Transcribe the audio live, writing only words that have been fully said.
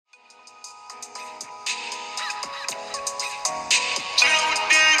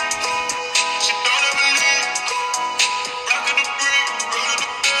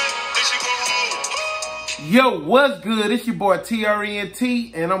Yo, what's good? It's your boy TRENT,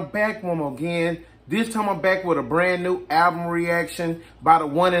 and I'm back one more again. This time I'm back with a brand new album reaction by the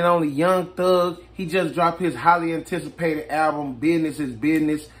one and only Young Thug. He just dropped his highly anticipated album, Business is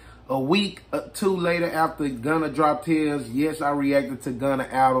Business, a week or two later after Gunna dropped his. Yes, I reacted to Gunna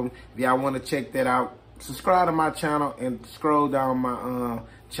album. If y'all want to check that out, subscribe to my channel and scroll down my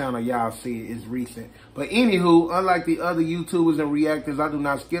channel. Y'all see it. It's recent. But anywho, unlike the other YouTubers and reactors, I do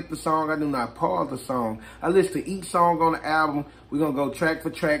not skip the song. I do not pause the song. I listen to each song on the album. We're going to go track for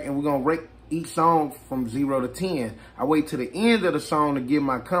track, and we're going to rate each song from 0 to 10. I wait to the end of the song to give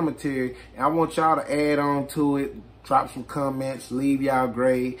my commentary, and I want y'all to add on to it, drop some comments, leave y'all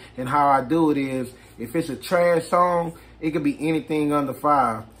grade. And how I do it is, if it's a trash song, it could be anything under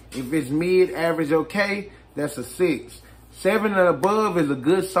 5. If it's mid, average, okay, that's a 6. 7 and above is a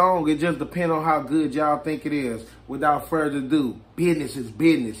good song. It just depends on how good y'all think it is. Without further ado, business is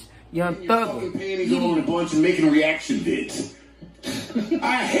business. Young Thug. Going a bunch and making reaction vids.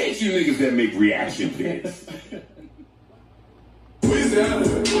 I hate you niggas that make reaction vids.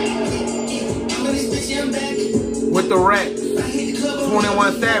 With the Rex,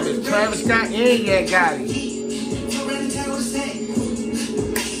 21 Savage, Travis Scott, and Yak Gotti.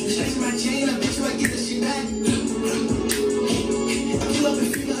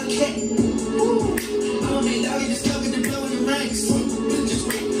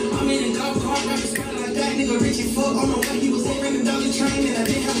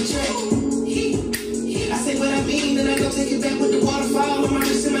 I say what I mean, then I go take it back with the waterfall. My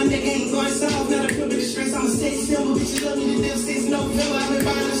wrist in my neck ain't going south. Now the pimp in distress, I'm a sex symbol. Bitches love me to death since November. I've been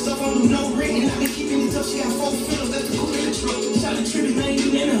buying this stuff on no rent, and I've been keeping it tough. She got 4 fiddles, that's the cool in the truck. Shout the tribute, man,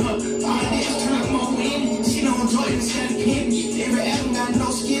 you into her. All the days turn up more in. She don't enjoy it, it's kind of pimp. Every album got no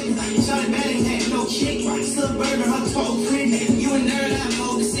skipping. Shout it bad, ain't had no chick. Still burning her toe pretty. You and nerd, I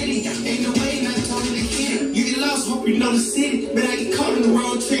hold the city. Ain't no way, not told her to hit it. You get lost, hope you know the city. But I get caught in the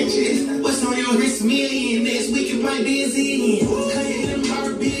wrong trenches. What's on your wrist, million? This week it might be a zillion. Cut it in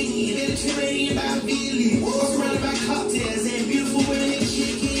about a billion. Then a trillion by a billion. I'm surrounded by cocktails and beautiful women and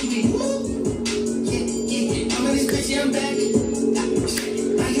shit in me. Yeah. I'm in this bitch, yeah, I'm back.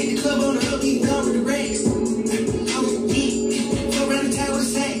 I hit the club on the hook, he come with the racks. Go around the town with a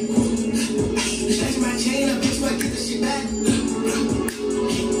sack. Stretch my chain up, bitch, I get the shit back.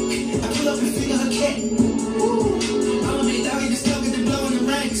 I pull up and figure her cat. I'm a big dog, just stuck at the blow in the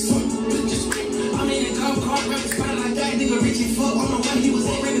ranks. I'm in a golf cart, right spot like that. Nigga reaching for, I don't know why he was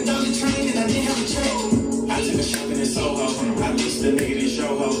there in the dog train, and I didn't have a track. I took a shopping in Soho. I leased the nigga this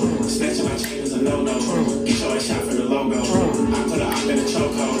show ho. Snatching my chain is a no-no. Get your ass shot for the logo. I put a op in a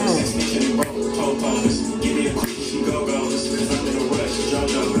chokehold. Sex snitching and broke po-pos. Give me a quick she go-goes. Cause I'm in a rush,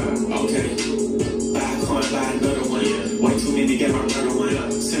 JoJo. Okay. Buy a coin, buy another one. Way too many to get my murder one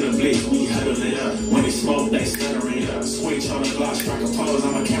up. Send a blitz, we huddling up. When they smoke, they stuttering up. Switch on the block, strike a pose.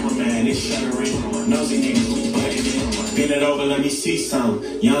 I'm a cameraman, it's shuttering. Nosy niggas, we butting in. Bend it over, let me see some.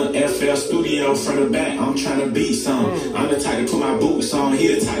 Young FL Studio from the back, I'm trying to beat some. I'm the type to put my boots on, he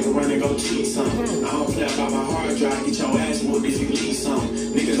the type to run and go tweet some. I don't play about my hard drive, get your ass whooped if you leave some.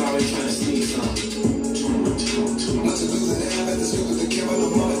 Niggas always trying to sneak some. Not to lose an app at the school with the camera, no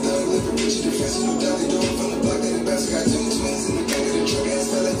mama thug, living rich and defensive, no dolly doing from the block, that the best. Got 2 twins in the back of the truck,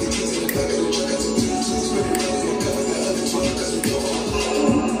 ass felt like the keys in the back of the truck. I took 2 twins, put it around and covered the other 12, cause we go on.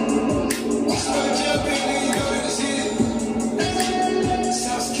 Start jumping, then you go to the city.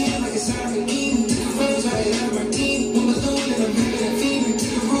 South skin like a Sardine. Took the rose right out of my team. One balloon and I'm having a fever. To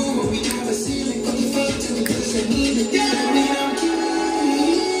the room where we drive a ceiling. Fuck the fuck to the place I need it. Yeah, I mean, I'm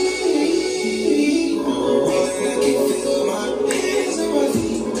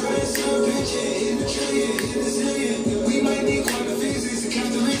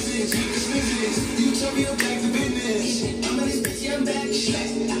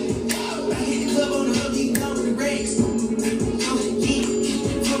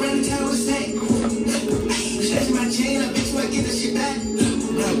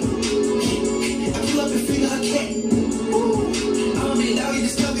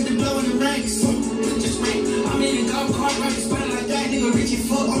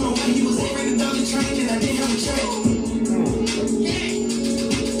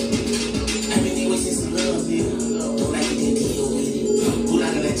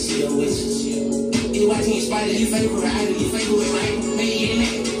you favorite rider, you favorite rider. Maybe in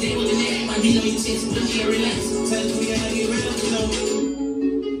that, they with the neck, my beat on your chest, look here, relax. Tell me we gotta get rid of it, so.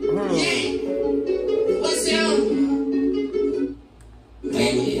 Yeah. What's up?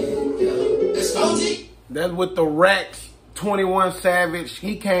 That's OG. That's with the Racks, 21 Savage.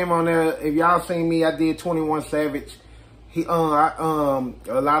 He came on there. If y'all seen me, I did 21 Savage. He a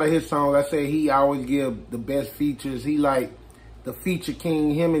lot of his songs, I say he always give the best features. He like the feature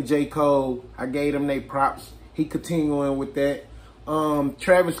king. Him and J. Cole, I gave them they props. He continuing with that.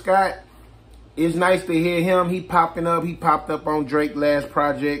 Travis Scott, it's nice to hear him. He popping up. He popped up on Drake's last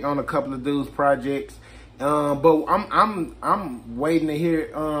project, on a couple of dudes' projects. But I'm waiting to hear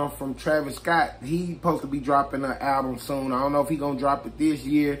from Travis Scott. He supposed to be dropping an album soon. I don't know if he gonna drop it this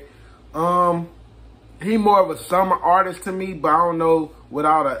year. He more of a summer artist to me, but I don't know, with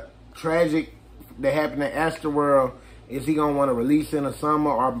all the tragic that happened in Astroworld, is he gonna want to release in the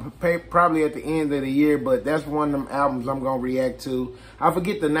summer or probably at the end of the year? But that's one of them albums I'm gonna react to. I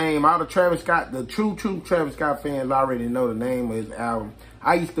forget the name. All the Travis Scott, the true Travis Scott fans already know the name of his album.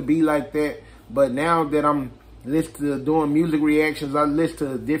 I used to be like that, but now that I'm listening to doing music reactions, I listen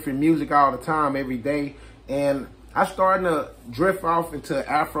to different music all the time, every day, and I starting to drift off into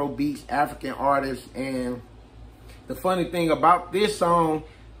Afro beats, African artists. And the funny thing about this song,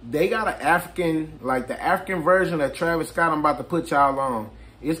 they got an African, like the African version of Travis Scott. I'm about to put y'all on.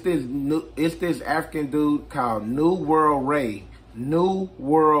 It's this African dude called New World Ray. New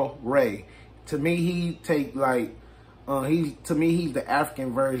World Ray. To me, he take like he's the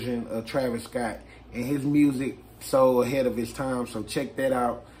African version of Travis Scott, and his music so ahead of his time. So check that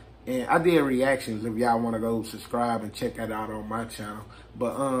out. And I did reactions if y'all want to go subscribe and check that out on my channel.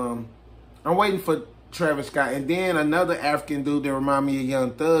 But I'm waiting for Travis Scott. And then another African dude that remind me of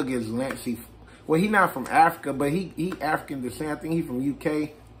Young Thug is Lancey. Well, he not from Africa, but he African descent. I think he from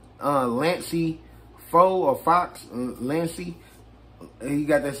UK. Lancey Fox, Lancey. He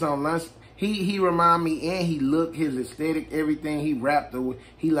got that song Lancey. He remind me, and he look, his aesthetic, everything he rapped,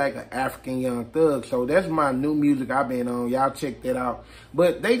 he like an African Young Thug. So that's my new music I've been on. Y'all check that out.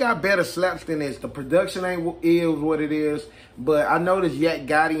 But they got better slaps than this. The production is what it is. But I noticed Yak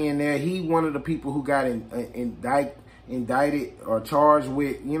Gotti in there. He one of the people who got indicted or charged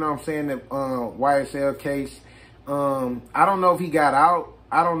with, you know what I'm saying, the YSL case. I don't know if he got out.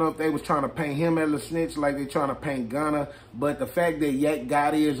 I don't know if they was trying to paint him as a snitch like they trying to paint Gunna, but the fact that Yak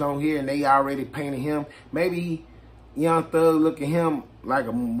Gotti is on here and they already painted him, maybe Young Thug look at him like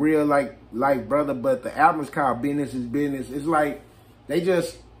a real like brother, but the album is called Business is Business. It's like they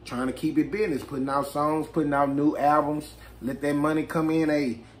just trying to keep it business, putting out songs, putting out new albums, let that money come in.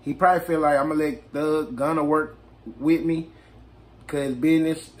 Hey, he probably feel like I'm gonna let Thug Gunna work with me. Cause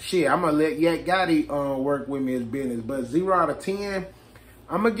business, shit, I'm gonna let Yak Gotti work with me as business. But 0 out of 10.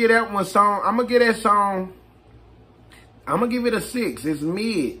 I'm going to give that one song. I'm going to give that song, I'm going to give it a 6. It's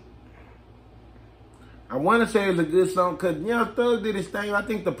mid. I want to say it's a good song because Young Thug did his thing. I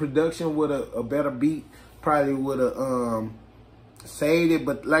think the production with a better beat probably would have saved it.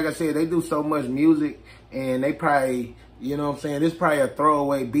 But like I said, they do so much music and they probably, you know what I'm saying, this probably a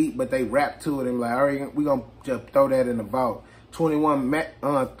throwaway beat, but they rap to it and like, all right, we're going to just throw that in the vault. 21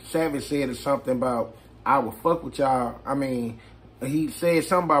 Savage said something about, I will fuck with y'all. I mean, he said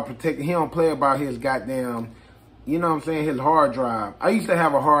something about protecting. He don't play about his goddamn, you know what I'm saying, his hard drive. I used to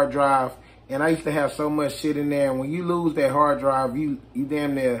have a hard drive, and I used to have so much shit in there. And when you lose that hard drive, you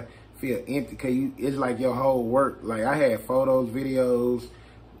damn near feel empty because it's like your whole work. Like I had photos, videos,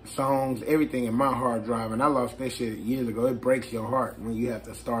 songs, everything in my hard drive, and I lost that shit years ago. It breaks your heart when you have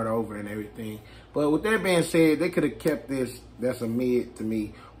to start over and everything. But with that being said, they could have kept this. That's a mid to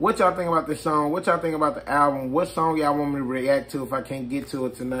me. What y'all think about this song? What y'all think about the album? What song y'all want me to react to if I can't get to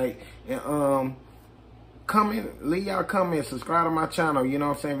it tonight? And comment, leave y'all comments, subscribe to my channel. You know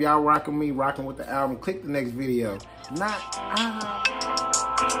what I'm saying? If y'all rocking me, rocking with the album, click the next video.